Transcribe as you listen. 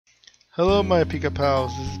Hello my Pika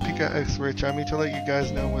pals, this is Pika X Rich. I'm here to let you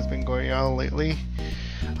guys know what's been going on lately.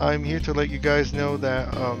 I'm here to let you guys know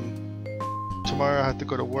that tomorrow I have to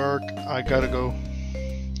go to work. I have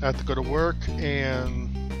to go to work and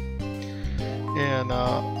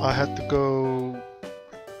I have to go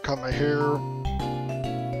cut my hair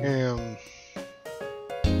and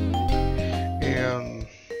and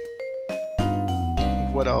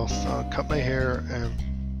what else? Cut my hair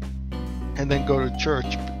and then go to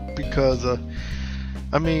church because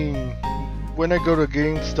I mean, when I go to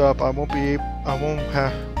GameStop, I won't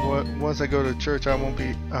have. Once I go to church, I won't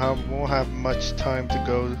have much time to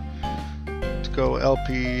go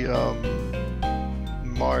LP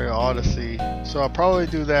Mario Odyssey. So I'll probably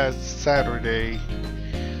do that Saturday,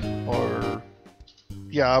 or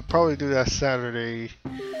yeah, I'll probably do that Saturday.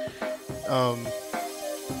 Um,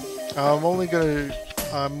 I'm only gonna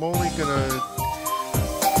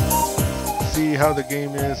see how the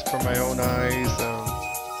game is from my own eyes.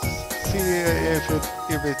 See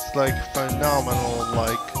if it's like phenomenal,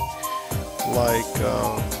 like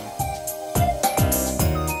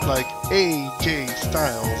AJ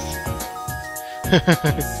Styles.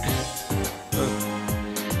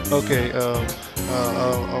 Okay, I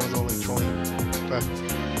was only trolling back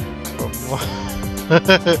from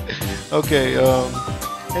okay,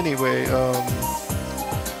 anyway,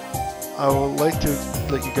 I would like to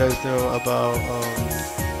let you guys know about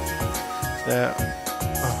that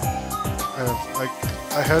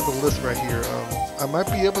I had the list right here. I might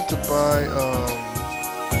be able to buy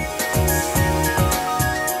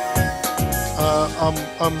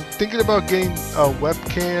I'm thinking about getting a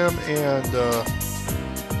webcam and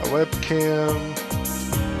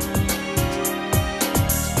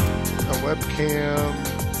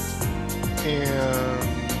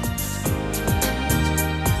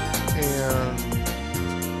and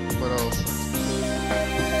what else?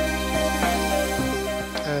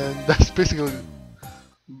 And that's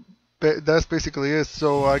basically it.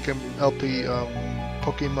 So I can LP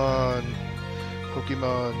Pokemon,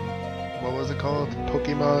 what was it called?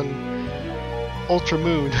 Pokemon Ultra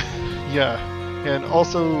Moon. Yeah, and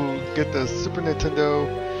also get the Super Nintendo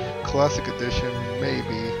Classic Edition,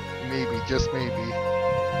 maybe, just maybe.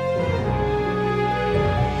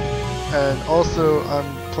 And also, I'm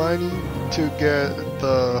planning to get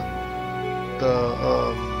the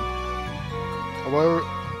whatever.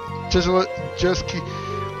 Just keep.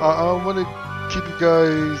 I want to keep you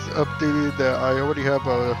guys updated that I already have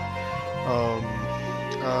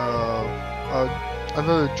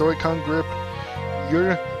another Joy-Con grip.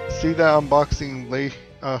 You're gonna see that unboxing late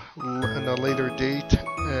in a later date,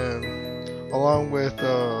 and along with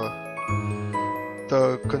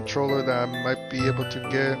the controller that I might be able to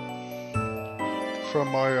get from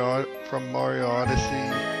Mario Odyssey,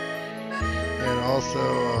 and also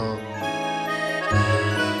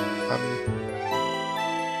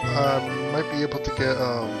I might be able to get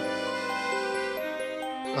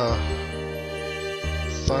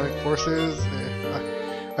Sonic Forces.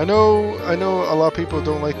 I know a lot of people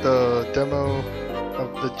don't like the demo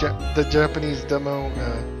of the Japanese demo,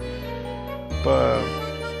 but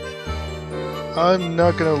I'm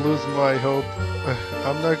not gonna lose my hope.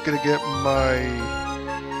 I'm not gonna get my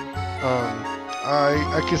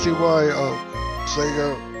I can see why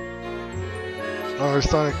Sega or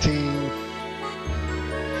Sonic Team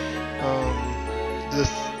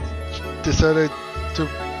just decided to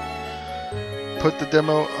put the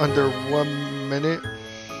demo under 1 minute.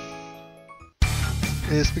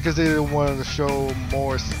 It's because they didn't want to show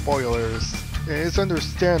more spoilers. And it's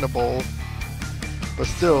understandable, but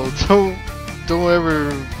still, don't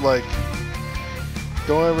ever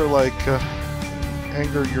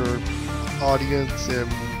anger your audience and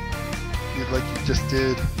like you just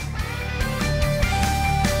did,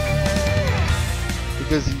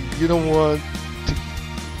 because you don't want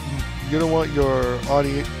your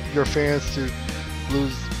audience, your fans to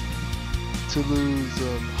lose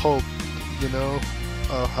hope, you know,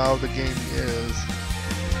 of how the game is.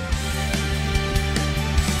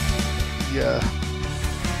 Yeah.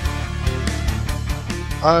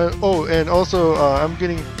 Oh, and also I'm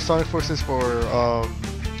getting Sonic Forces for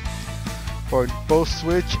both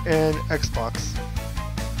Switch and Xbox.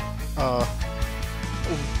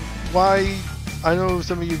 Why? I know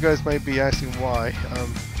some of you guys might be asking why.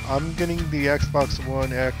 I'm getting the Xbox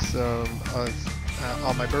One X on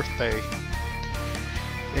my birthday,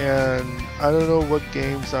 and I don't know what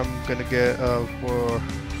games I'm gonna get for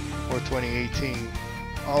 2018.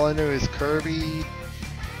 All I know is Kirby,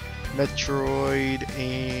 Metroid,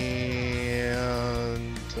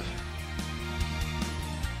 and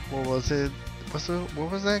what was it? What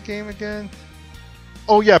was that game again?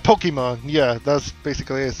 Oh yeah, Pokemon. Yeah, that's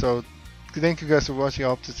basically it. So thank you guys for watching. I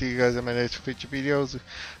hope to see you guys in my next future videos.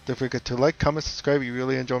 Don't forget to like, comment, subscribe. You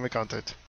really enjoy my content.